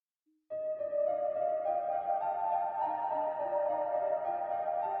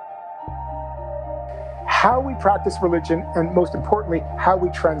how we practice religion, and most importantly, how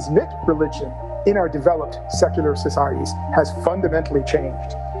we transmit religion in our developed secular societies has fundamentally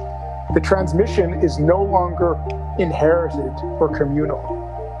changed. The transmission is no longer inherited or communal.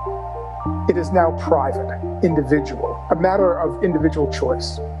 It is now private, individual, a matter of individual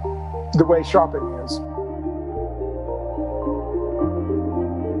choice, the way shopping is.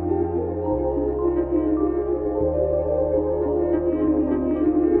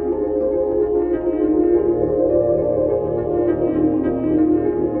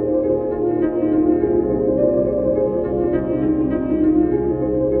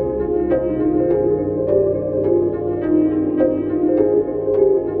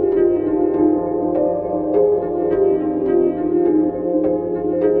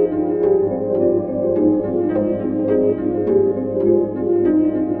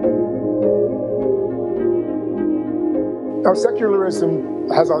 Now, secularism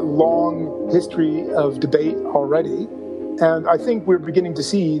has a long history of debate already, and I think we're beginning to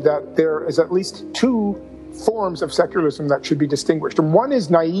see that there is at least two forms of secularism that should be distinguished. And one is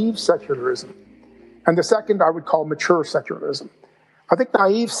naive secularism, and the second I would call mature secularism. I think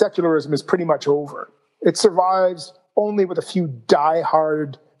naive secularism is pretty much over. It survives only with a few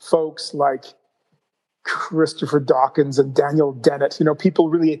die-hard folks like Christopher Dawkins and Daniel Dennett, people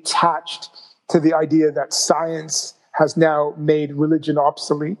really attached to the idea that science has now made religion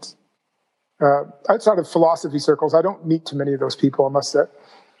obsolete. Outside of philosophy circles, I don't meet too many of those people, I must say.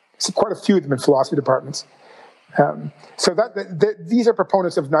 See quite a few of them in philosophy departments. So these are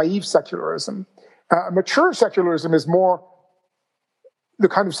proponents of naive secularism. Mature secularism is more the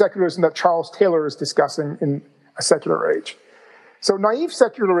kind of secularism that Charles Taylor is discussing in A Secular Age. So naive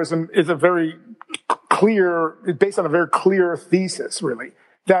secularism is based on a very clear thesis, really.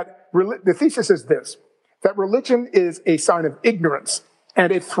 The thesis is this: that religion is a sign of ignorance,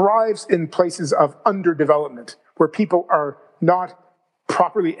 and it thrives in places of underdevelopment, where people are not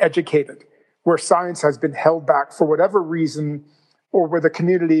properly educated, where science has been held back for whatever reason, or where the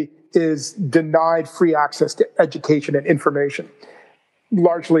community is denied free access to education and information,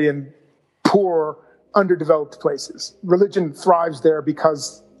 largely in poor, underdeveloped places. Religion thrives there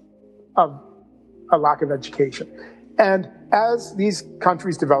because of a lack of education. And as these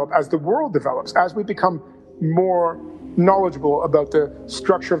countries develop, as the world develops, as we become more knowledgeable about the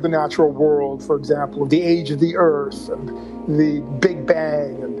structure of the natural world, for example, the age of the earth and the Big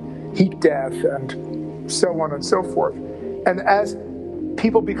Bang and heat death and so on and so forth. And as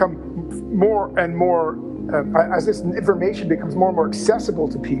people become more and more, as this information becomes more and more accessible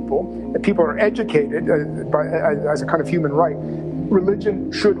to people, and people are educated as a kind of human right,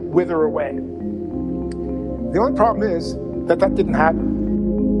 religion should wither away. The only problem is that didn't happen.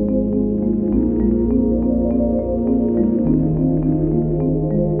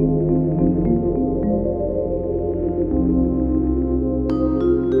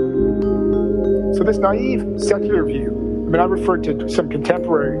 So this naive secular view, I referred to some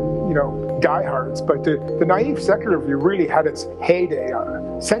contemporary, diehards, but the naive secular view really had its heyday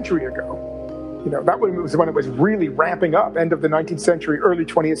a century ago. That was when it was really ramping up, end of the 19th century, early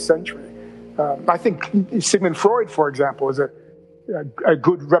 20th century. I think Sigmund Freud, for example, is a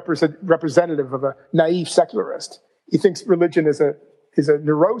good representative of a naive secularist. He thinks religion is a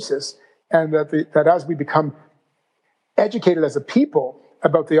neurosis, and that as we become educated as a people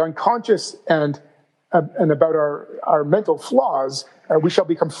about the unconscious and about our mental flaws, we shall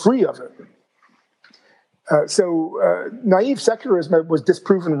become free of it. So naive secularism was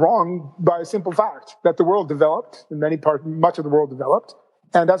disproven wrong by a simple fact, that the world developed, much of the world developed,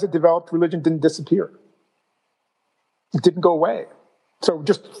 and as it developed, religion didn't disappear. It didn't go away. So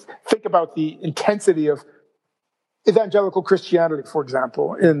just think about the intensity of evangelical Christianity, for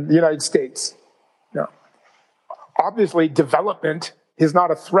example, in the United States. Obviously, development is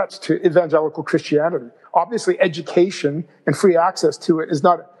not a threat to evangelical Christianity. Obviously, education and free access to it is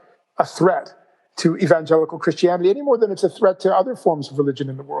not a threat to evangelical Christianity any more than it's a threat to other forms of religion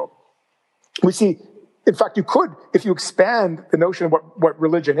in the world. We see, in fact, you could, if you expand the notion of what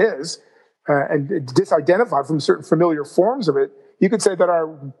religion is and disidentify from certain familiar forms of it, you could say that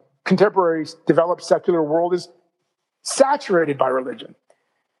our contemporary developed secular world is saturated by religion.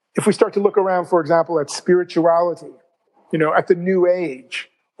 If we start to look around, for example, at spirituality, at the New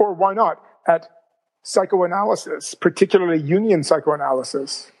Age, or why not, at psychoanalysis, particularly Jungian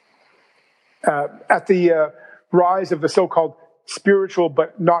psychoanalysis, at the rise of the so-called spiritual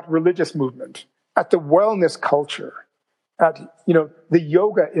but not religious movement, at the wellness culture, at the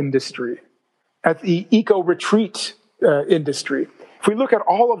yoga industry, at the eco-retreat industry. If we look at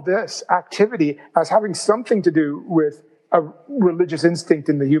all of this activity as having something to do with a religious instinct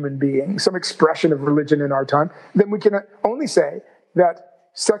in the human being, some expression of religion in our time, then we can only say that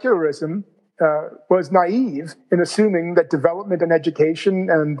secularism was naive in assuming that development and education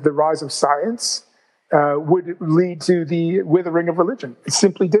and the rise of science would lead to the withering of religion. It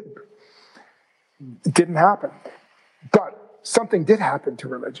simply didn't. It didn't happen. But something did happen to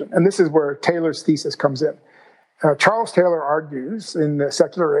religion, and this is where Taylor's thesis comes in. Charles Taylor argues in The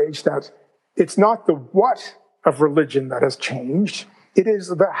Secular Age that it's not the what of religion that has changed, it is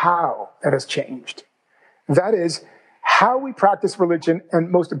the how that has changed. That is, how we practice religion, and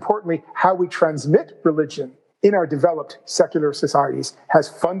most importantly, how we transmit religion in our developed secular societies has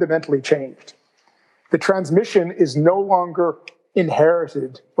fundamentally changed. The transmission is no longer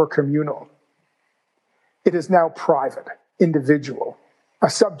inherited or communal. It is now private, individual, a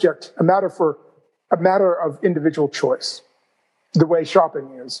matter of individual choice, the way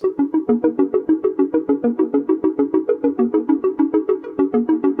shopping is.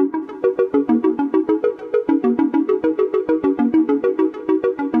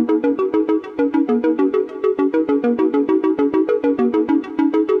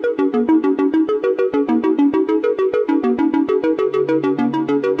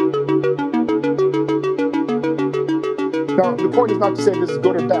 Now, the point is not to say this is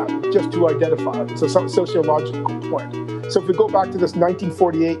good or bad, just to identify it. It's a sociological point. So if we go back to this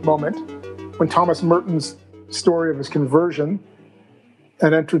 1948 moment, when Thomas Merton's story of his conversion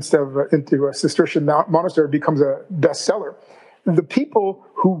and entrance into a Cistercian monastery becomes a bestseller, the people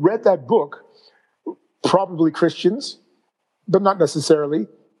who read that book, probably Christians, but not necessarily,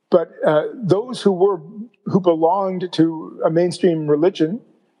 but those who belonged to a mainstream religion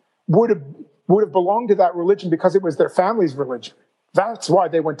would have belonged to that religion because it was their family's religion. That's why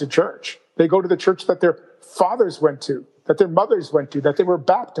they went to church. They go to the church that their fathers went to, that their mothers went to, that they were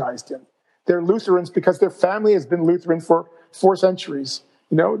baptized in. They're Lutherans because their family has been Lutheran for 4 centuries.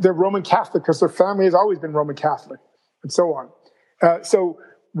 You know, they're Roman Catholic because their family has always been Roman Catholic, and so on. So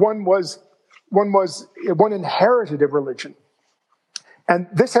one inherited a religion, and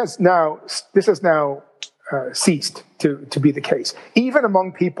this has now ceased to be the case, even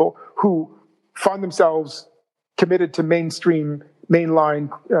among people who find themselves committed to mainline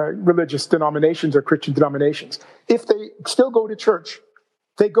religious denominations or Christian denominations. If they still go to church,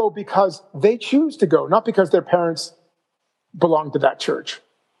 they go because they choose to go, not because their parents belong to that church.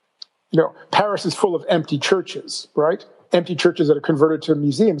 You know, Paris is full of empty churches, right? Empty churches that are converted to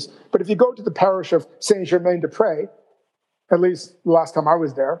museums. But if you go to the parish of Saint-Germain-des-Prés, at least the last time I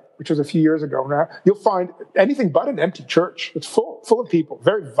was there, which was a few years ago now, you'll find anything but an empty church. It's full of people,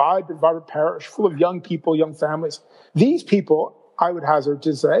 very vibrant parish, full of young people, young families. These people, I would hazard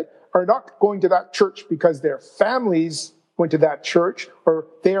to say, are not going to that church because their families went to that church, or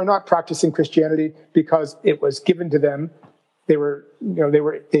they are not practicing Christianity because it was given to them. They were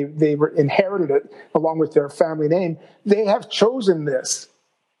inherited it along with their family name. They have chosen this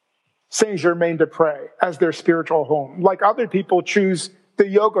Saint-Germain-des-Prés as their spiritual home, like other people choose the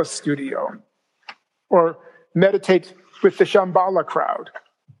yoga studio or meditate with the Shambhala crowd.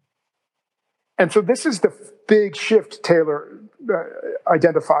 And so this is the big shift Taylor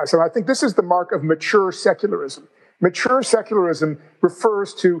identifies. And I think this is the mark of mature secularism. Mature secularism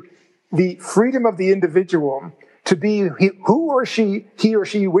refers to the freedom of the individual to be he or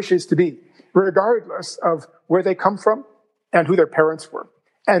she wishes to be, regardless of where they come from and who their parents were.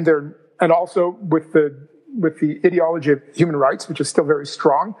 And also with the ideology of human rights, which is still very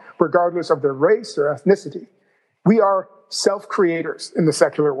strong, regardless of their race or ethnicity. We are self-creators in the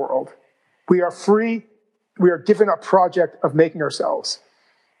secular world. We are free. We are given a project of making ourselves.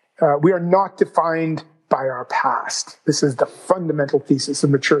 We are not defined by our past. This is the fundamental thesis of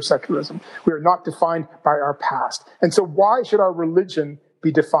mature secularism. We are not defined by our past. And so why should our religion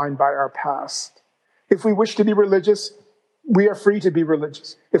be defined by our past? If we wish to be religious, we are free to be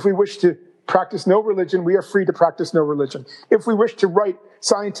religious. If we wish to practice no religion, we are free to practice no religion. If we wish to write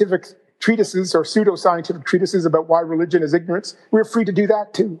scientific treatises or pseudo-scientific treatises about why religion is ignorance, we're free to do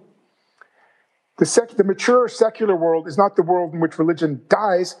that too. The mature secular world is not the world in which religion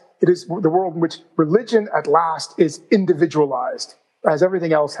dies. It is the world in which religion at last is individualized, as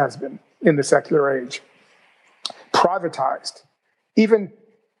everything else has been in the secular age. Privatized, even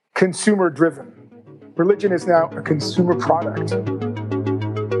consumer-driven. Religion is now a consumer product.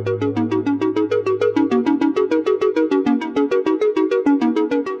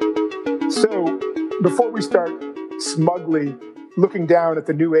 So, before we start smugly looking down at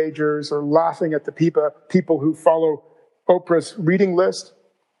the New Agers or laughing at the people who follow Oprah's reading list,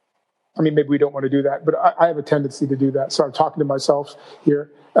 I mean, maybe we don't want to do that, but I have a tendency to do that, so I'm talking to myself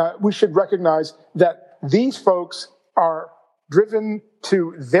here. We should recognize that these folks are driven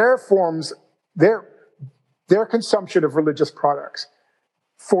to their forms, their consumption of religious products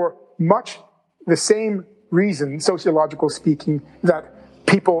for much the same reason, sociological speaking, that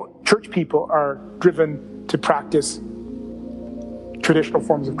church people are driven to practice traditional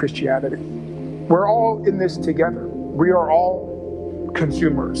forms of Christianity. We're all in this together. We are all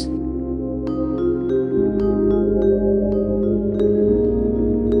consumers.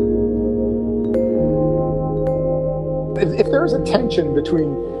 If there's a tension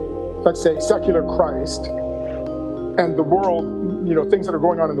between, let's say, secular Christ and the world, things that are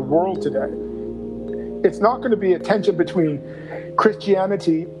going on in the world today, it's not going to be a tension between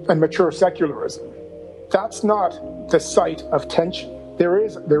Christianity and mature secularism. That's not the site of tension. There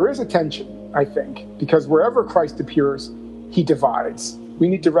is a tension, I think, because wherever Christ appears, he divides. We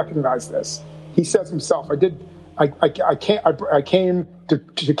need to recognize this. He says himself, I came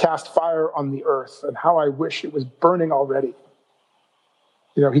to cast fire on the earth, and how I wish it was burning already.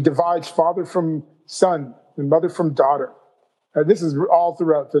 He divides father from son and mother from daughter. This is all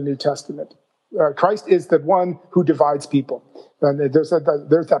throughout the New Testament. Christ is the one who divides people. And there's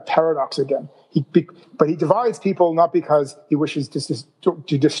that paradox again. But he divides people not because he wishes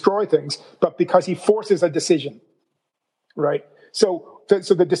to destroy things, but because he forces a decision, right? So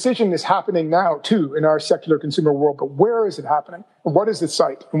the decision is happening now, too, in our secular consumer world. But where is it happening? And what is its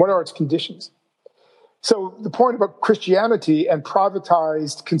site? And what are its conditions? So the point about Christianity and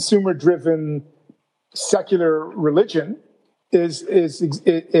privatized, consumer-driven, secular religion is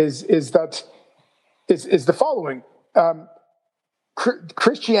the following.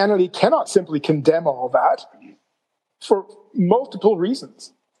 Christianity cannot simply condemn all that for multiple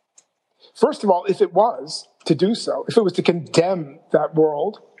reasons. First of all, if it was to do so, if it was to condemn that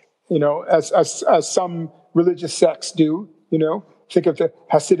world, as some religious sects do, think of the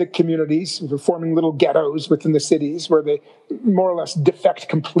Hasidic communities forming little ghettos within the cities where they more or less defect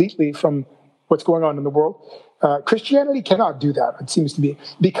completely from what's going on in the world. Christianity cannot do that, it seems to me,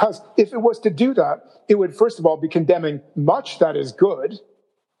 because if it was to do that, it would first of all be condemning much that is good.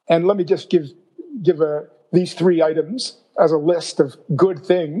 And let me just give these three items as a list of good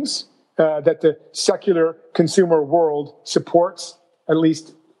things that the secular consumer world supports, at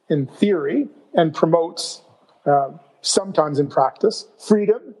least in theory, and promotes sometimes in practice.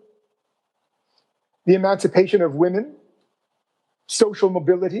 Freedom, the emancipation of women, social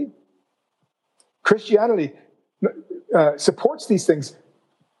mobility. Christianity supports these things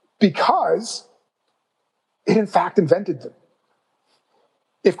because it in fact invented them.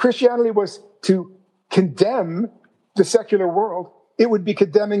 If Christianity was to condemn the secular world, it would be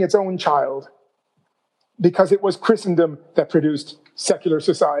condemning its own child, because it was Christendom that produced secular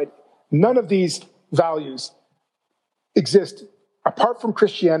society. None of these values exist apart from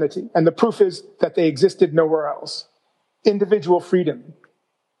Christianity, and the proof is that they existed nowhere else. Individual freedom,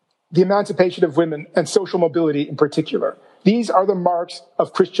 the emancipation of women, and social mobility in particular. These are the marks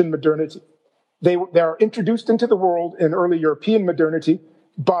of Christian modernity. They are introduced into the world in early European modernity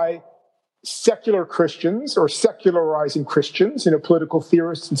by secular Christians or secularizing Christians, political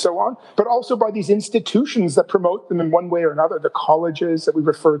theorists and so on, but also by these institutions that promote them in one way or another, the colleges that we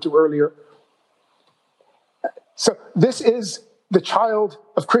referred to earlier. So this is the child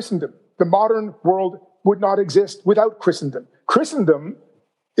of Christendom. The modern world would not exist without Christendom. Christendom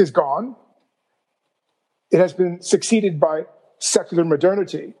is gone. It has been succeeded by secular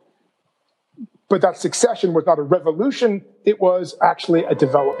modernity. But that succession was not a revolution, it was actually a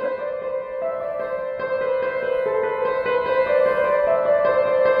development.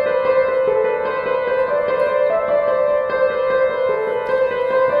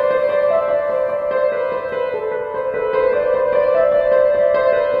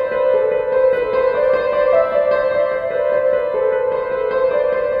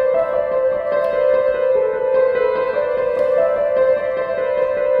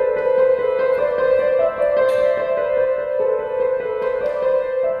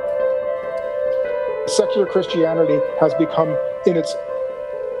 Secular Christianity has become, in its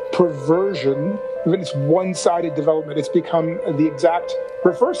perversion, in its one-sided development, it's become the exact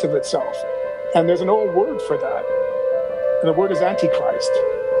reverse of itself. And there's an old word for that. And the word is Antichrist.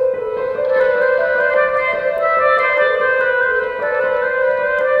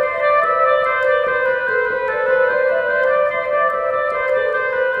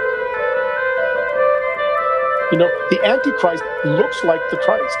 The Antichrist looks like the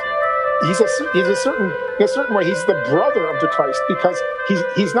Christ. He's a certain way, he's the brother of the Christ, because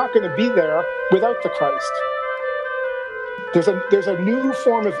he's not going to be there without the Christ. There's a new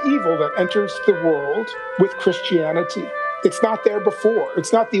form of evil that enters the world with Christianity. It's not there before.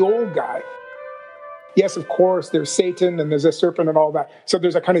 It's not the old guy. Yes, of course, there's Satan and there's a serpent and all that. So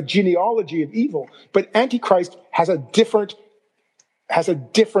there's a kind of genealogy of evil. But Antichrist has a different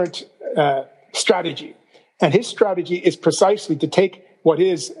strategy. And his strategy is precisely to take what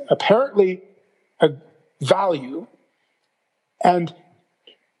is apparently a value and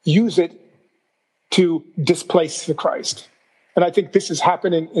use it to displace the Christ. And I think this is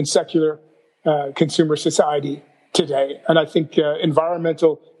happening in secular consumer society today. And I think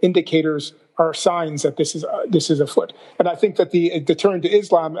environmental indicators are signs that this is afoot. And I think that the turn to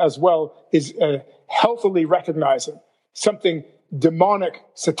Islam as well is healthily recognizing something demonic,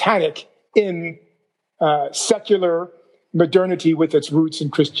 satanic in secular modernity with its roots in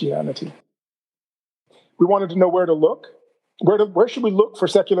Christianity. We wanted to know where to look. Where should we look for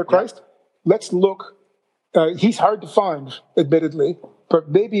secular Christ? Yeah. Let's look. He's hard to find, admittedly, but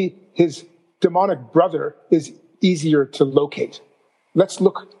maybe his demonic brother is easier to locate. Let's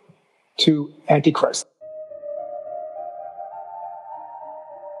look to Antichrist.